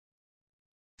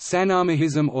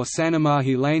Sanamahism or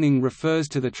Sanamahi laning refers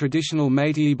to the traditional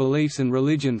Meitei beliefs and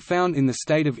religion found in the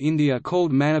state of India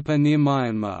called Manipur near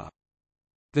Myanmar.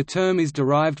 The term is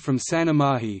derived from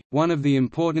Sanamahi, one of the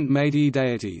important Meitei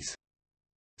deities.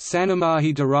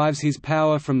 Sanamahi derives his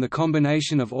power from the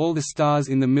combination of all the stars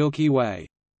in the Milky Way.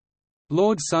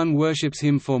 Lord Sun worships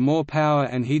him for more power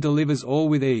and he delivers all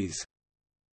with ease.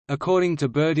 According to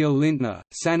Bertil Lintner,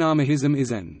 Sanamahism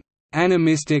is an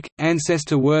animistic,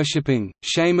 ancestor-worshipping,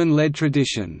 shaman-led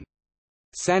tradition.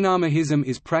 Sanamahism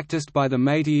is practiced by the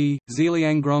Meitei,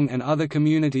 Zeliangrong and other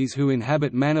communities who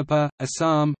inhabit Manipur,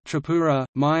 Assam, Tripura,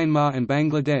 Myanmar and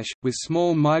Bangladesh, with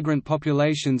small migrant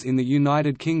populations in the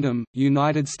United Kingdom,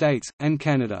 United States, and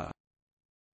Canada.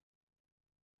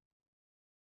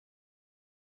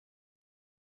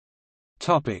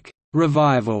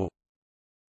 Revival.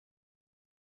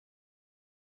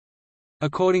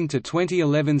 According to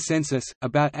 2011 census,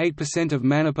 about 8% of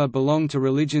Manipur belong to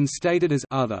religions stated as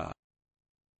other.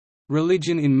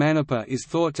 Religion in Manipur is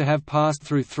thought to have passed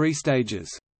through 3 stages.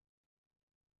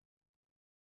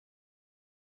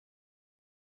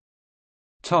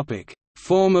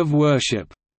 Form of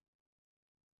worship.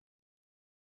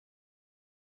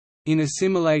 In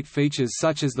assimilate features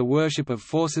such as the worship of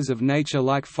forces of nature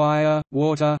like fire,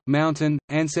 water, mountain,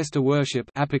 ancestor worship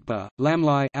apikpa,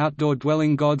 lamlai outdoor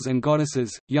dwelling gods and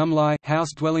goddesses, yumlai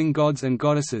house dwelling gods and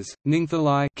goddesses,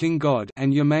 ningthalai king god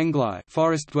and yamanglai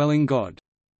forest dwelling god.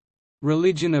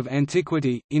 Religion of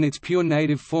antiquity, in its pure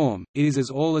native form, it is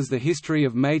as all as the history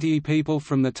of Meitei people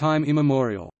from the time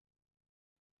immemorial.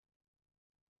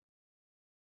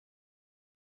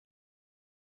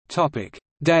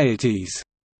 Deities.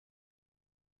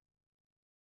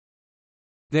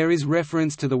 There is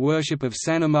reference to the worship of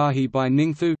Sanamahi by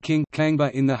Ningthu King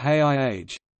Kangba in the Heiai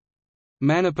age.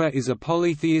 Manipur is a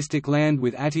polytheistic land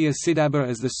with Attiya Siddhaba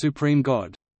as the supreme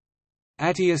god.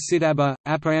 Attiya Siddhaba,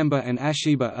 Apayamba and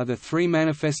Ashiba are the 3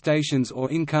 manifestations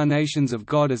or incarnations of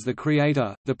God as the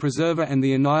creator, the preserver and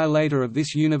the annihilator of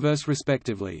this universe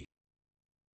respectively.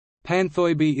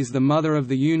 Panthoibi is the mother of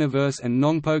the universe and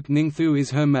Nongpok Ningthu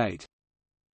is her mate.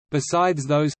 Besides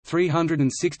those,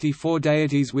 364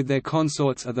 deities with their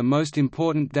consorts are the most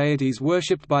important deities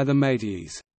worshipped by the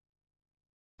Meiteis.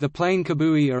 The plain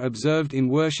Kabui are observed in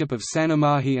worship of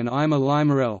Sanamahi and Ima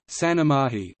Limarel.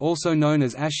 Sanamahi, also known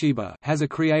as Ashiba, has a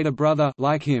creator brother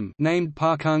like him named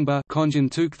Parkangba Konjan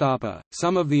Tukthapa.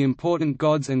 Some of the important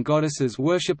gods and goddesses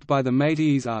worshipped by the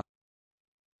Meiteis are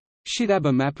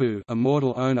Shidaba Mapu,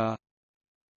 immortal owner;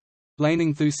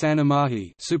 Laningthu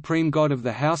Sanamahi, supreme god of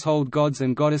the household gods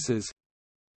and goddesses;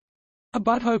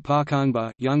 Abutho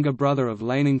Parkangba, younger brother of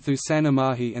Laningthu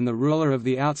Sanamahi and the ruler of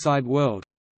the outside world;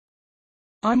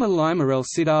 Ima Limarel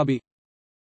Siddhabi;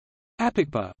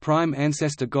 Apikpa, prime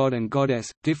ancestor god and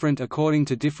goddess, different according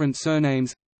to different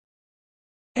surnames;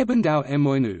 Ebendau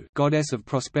Emoinu, goddess of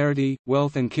prosperity,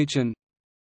 wealth and kitchen;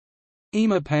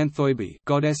 Ima Panthoibi,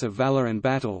 goddess of valor and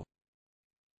battle;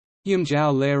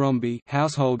 Yumjau Lerombi,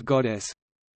 household goddess;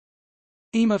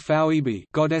 Ima Fauibi,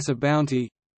 goddess of bounty;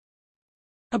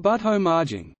 Abutho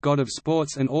Marjing, god of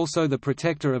sports and also the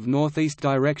protector of northeast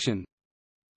direction;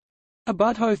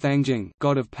 Abutho Thangjing,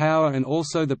 god of power and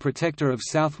also the protector of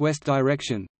southwest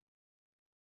direction;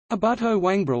 Abutho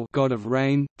Wangbrel, god of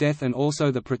rain, death and also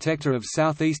the protector of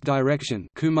southeast direction.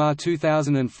 Kumar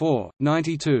 2004,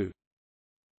 92.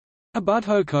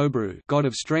 Abutho Kobru, god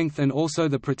of strength and also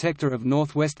the protector of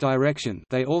northwest direction.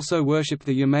 They also worshipped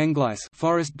the Yamanglais,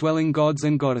 forest-dwelling gods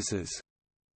and goddesses.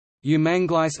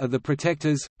 Yamanglais are the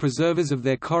protectors, preservers of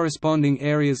their corresponding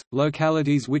areas,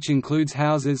 localities which includes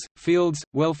houses, fields,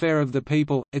 welfare of the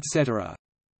people, etc.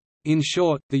 In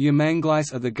short, the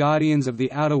Yamanglais are the guardians of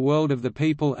the outer world of the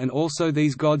people and also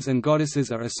these gods and goddesses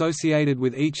are associated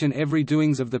with each and every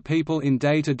doings of the people in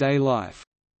day-to-day life.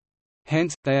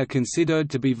 Hence, they are considered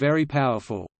to be very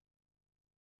powerful.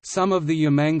 Some of the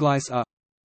Yamanglais are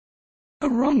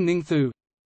Arong Ningthu,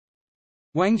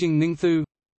 Wangjing Ningthu,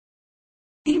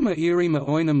 Ima Irima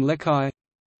Oinam Lekai,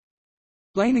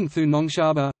 Laningthu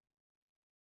Nongshaba,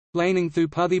 Laningthu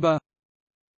Puthiba,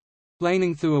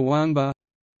 Laningthu Awangba,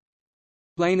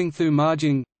 Laningthu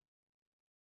Marjing,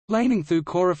 Laningthu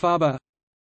Korafaba,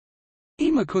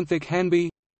 Ima Kunthik Hanbi,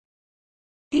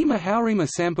 Ima Haurima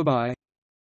Sampabai,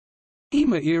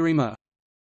 Ima Irima,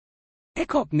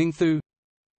 Ekop Ningthu,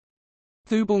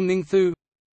 Thubal Ningthu,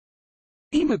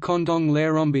 Ima Kondong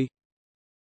Lerombi,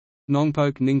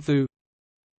 Nongpok Ningthu,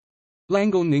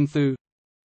 Langal Ningthu,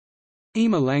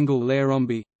 Ima Langal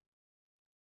Lerombi,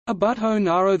 Abutho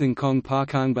Narothankong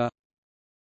Parkangba,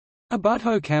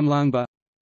 Abutho Kamlangba,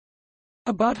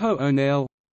 Abutho Onel,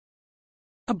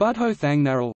 Abutho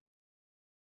Thangnaral,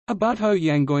 Abudho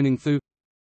Yangoiningthu.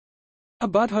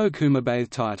 Abudho Kumabath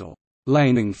title,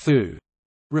 Laningthu,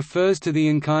 refers to the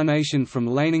incarnation from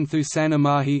Laningthu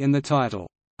Sanamahi, and the title,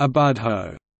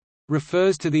 Abudho,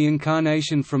 refers to the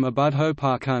incarnation from Abudho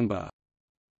Parkangba.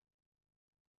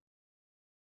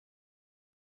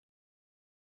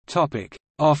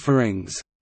 Offerings.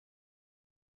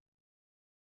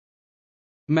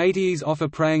 Deities offer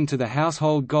praying to the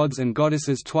household gods and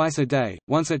goddesses twice a day,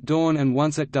 once at dawn and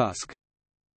once at dusk.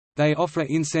 They offer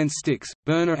incense sticks,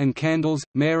 burner and candles,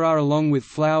 merah along with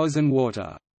flowers and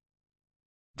water.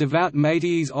 Devout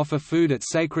deities offer food at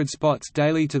sacred spots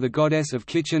daily to the goddess of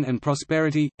kitchen and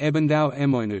prosperity, Ebendau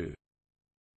Emoinu.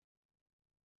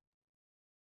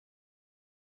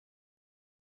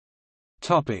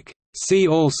 See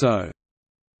also: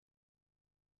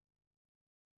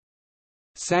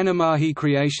 Sanamahi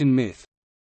creation myth.